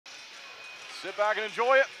Sit back and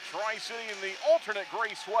enjoy it. Tri-City in the alternate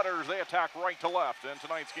gray sweaters. They attack right to left, and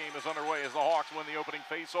tonight's game is underway as the Hawks win the opening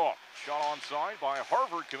face-off. Shot onside by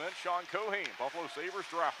Harvard commit Sean Cohane, Buffalo Sabres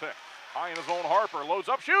draft pick. High in his own, Harper loads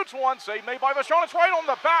up, shoots one, save made by Vachon. It's right on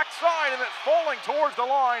the backside, and it's falling towards the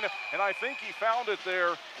line, and I think he found it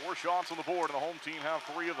there. 4 shots on the board, and the home team have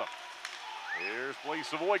 3 of them. Here's Blaise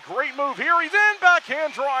Savoy, great move here. He's in,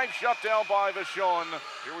 backhand drive, shut down by Vachon.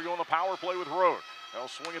 Here we go on the power play with Rode. They'll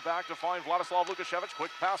swing it back to find Vladislav Lukashevich.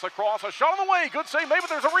 Quick pass across, a shot on the way. Good save, maybe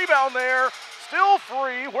there's a rebound there. Still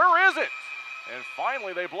free, where is it? And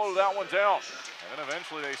finally they blow that one down. And then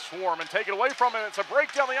eventually they swarm and take it away from him. It's a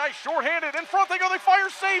break down the ice, shorthanded. In front they go, they fire,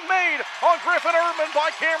 save made on Griffin Erdman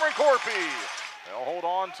by Cameron Corpy. They'll hold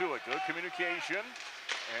on to it, good communication.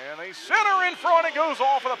 And they center in front, it goes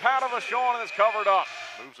off of the pad of Vachon and it's covered up.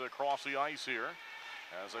 Moves it across the ice here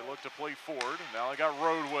as they look to play forward. Now they got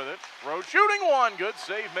Rode with it. Rode shooting one, good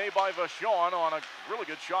save made by Vachon on a really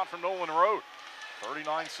good shot from Nolan Rode.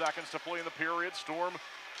 39 seconds to play in the period. Storm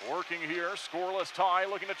working here, scoreless tie,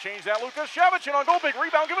 looking to change that. Lukashevich on goal, big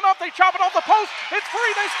rebound, giving up, they chop it off the post, it's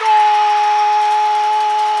free, they score!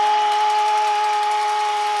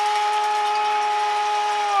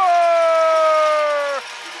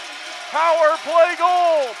 Power play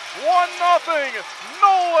goal, 1-0.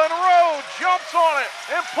 Nolan Rode jumps on it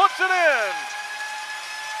and puts it in.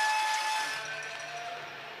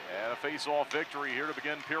 And a face-off victory here to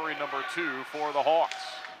begin period number 2 for the Hawks.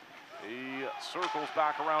 He circles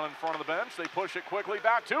back around in front of the bench. They push it quickly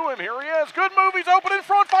back to him. Here he is. Good move. He's open in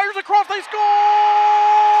front. Fires across. They score!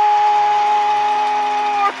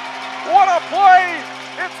 What a play!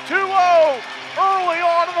 It's 2-0 early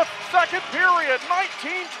on in the second period.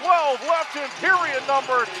 19-12 left in period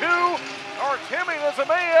number 2. Artemi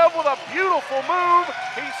Nizimayev with a beautiful move.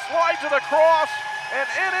 He slides it across, and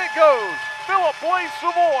in it goes. Philip Blaise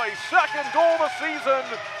Savoy, second goal of the season.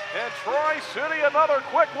 And Tri-City, another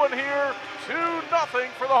quick one here.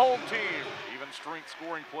 2-0 for the home team. Even strength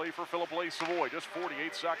scoring play for Philip Blaise Savoy. Just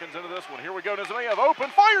 48 seconds into this one. Here we go. Nizimayev open,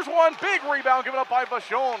 fires one. Big rebound given up by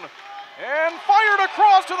Vachon. And fired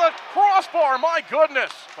across to the crossbar. My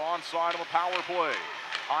goodness. Onside of a power play.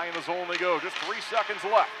 High in the zone they go. Just 3 seconds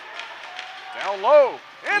left. Down low.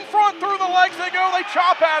 In front through the legs they go. They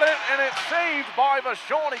chop at it. And it's saved by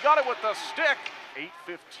Vachon. He got it with the stick.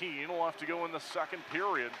 8:15 left to go in the second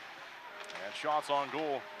period. And shots on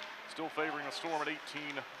goal still favoring the Storm at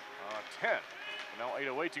 18-10. Now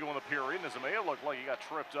 8:08 to go in the period. Nizimayev looked like he got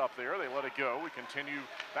tripped up there. They let it go. We continue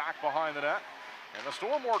back behind the net. And the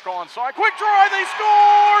Storm work onside. Quick drive, they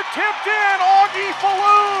score! Tipped in, Augie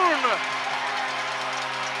Falloon!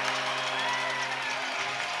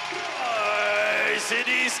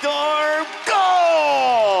 City score,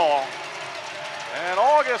 goal! And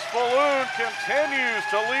August Falloon continues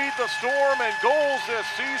to lead the Storm in goals this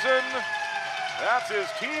season. That's his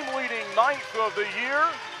team-leading 9th of the year.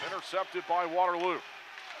 Intercepted by Waterloo.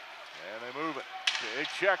 And they move it. Big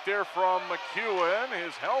check there from McEwen.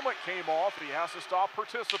 His helmet came off. He has to stop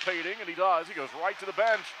participating, and he does. He goes right to the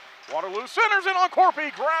bench. Waterloo centers in on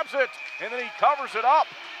Corpy, grabs it, and then he covers it up.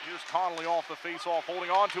 Here's Connolly off the face-off,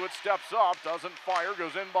 holding on to it, steps up, doesn't fire,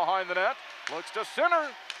 goes in behind the net, looks to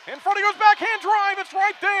center. In front he goes, backhand drive, it's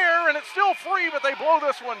right there, and it's still free, but they blow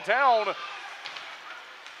this one down.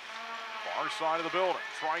 Far side of the building.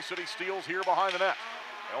 Tri-City steals here behind the net.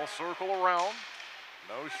 They'll circle around.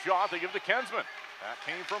 No shot, they give it to Kensman. That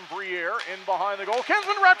came from Briere, in behind the goal.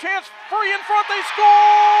 Kensman wrap chance, free in front, they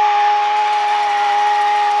score!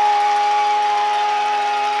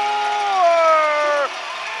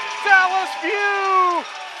 Dallas View,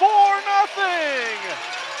 4-0.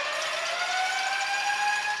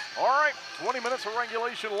 All right, 20 minutes of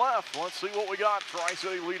regulation left. Let's see what we got.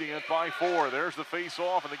 Tri-City leading it by 4. There's the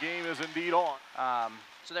face-off, and the game is indeed on.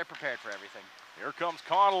 So they're prepared for everything. Here comes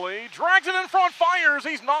Connolly, drags it in front, fires,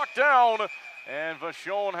 he's knocked down. And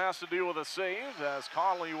Vachon has to deal with a save as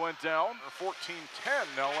Connolly went down. 14-10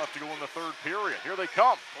 now left to go in the third period. Here they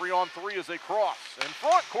come, 3-on-3 as they cross. In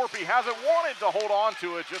front, Corpy hasn't wanted to hold on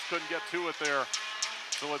to it, just couldn't get to it there.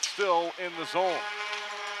 So it's still in the zone.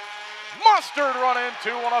 Mustard run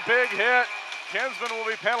into on a big hit. Kensman will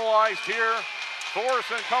be penalized here.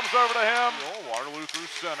 Thorson comes over to him. Waterloo through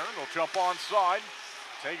center, they'll jump onside.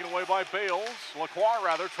 Taken away by Bales, Lacroix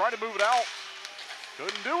rather, trying to move it out.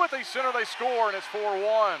 Couldn't do it, they center, they score, and it's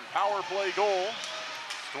 4-1. Power play goal.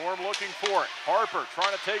 Storm looking for it. Harper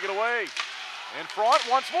trying to take it away. In front,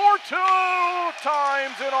 once more, 2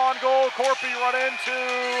 times in on goal. Corpy run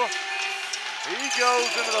into. He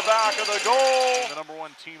goes into the back of the goal. The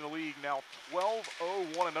 #1 team in the league now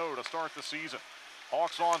 12-0-1-0 to start the season.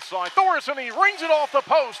 Hawks onside. Thorson, he rings it off the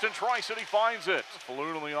post, and Tri-City finds it.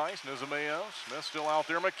 Falloon on the ice. Nizameo. Smith still out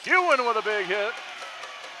there. McEwen with a big hit.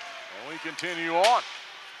 And we continue on.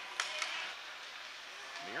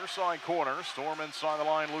 Near side corner. Storm inside the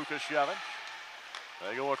line. Lucas Shevin.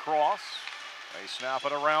 They go across. They snap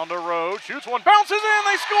it around the road. Shoots one. Bounces in.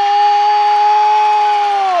 They score!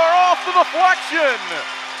 Off the deflection.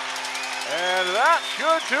 And that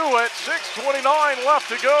should do it. 6:29 left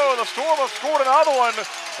to go. The Storm have scored another one.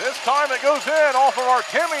 This time it goes in off of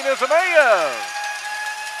Artemi Nizamayev.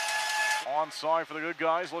 Onside for the good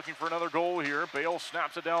guys, looking for another goal here. Bale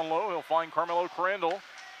snaps it down low. He'll find Carmelo Crandall.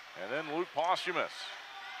 And then Luke Posthumus.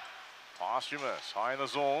 Posthumus high in the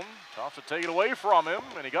zone. Tough to take it away from him.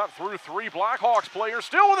 And he got through 3 Blackhawks players.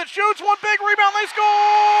 Still with it. Shoots. One big rebound. They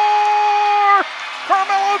score!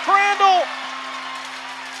 Carmelo Crandall.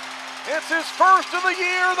 It's his first of the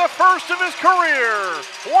year, the first of his career.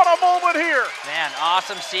 What a moment here. Man,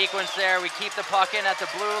 awesome sequence there. We keep the puck in at the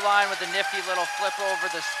blue line with a nifty little flip over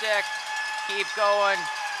the stick. Keeps going.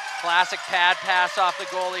 Classic pad pass off the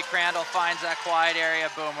goalie. Crandall finds that quiet area.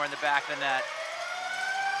 Boom, we're in the back of the net.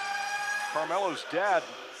 Carmelo's dad,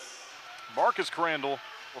 Marcus Crandall,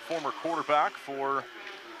 a former quarterback for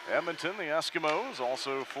Edmonton, the Eskimos,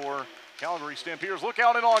 also for Calgary Stampeders. Look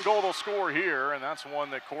out and on goal, they'll score here, and that's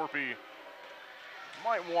one that Corpy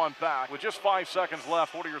might want back. With just 5 seconds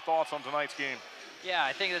left, what are your thoughts on tonight's game? Yeah,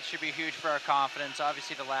 I think that should be huge for our confidence.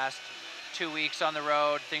 Obviously the last 2 weeks on the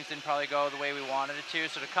road, things didn't probably go the way we wanted it to.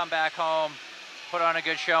 So to come back home, put on a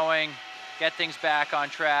good showing, get things back on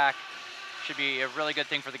track, should be a really good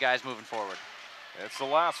thing for the guys moving forward. It's the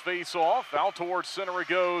last face-off. Out towards center it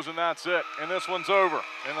goes, and that's it. And this one's over.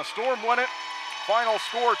 And the Storm win it. Final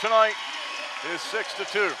score tonight is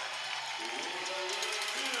 6-2.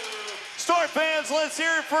 Storm fans, let's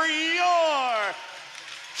hear it for your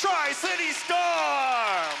Tri-City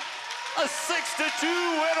Storm, a 6-2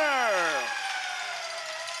 winner.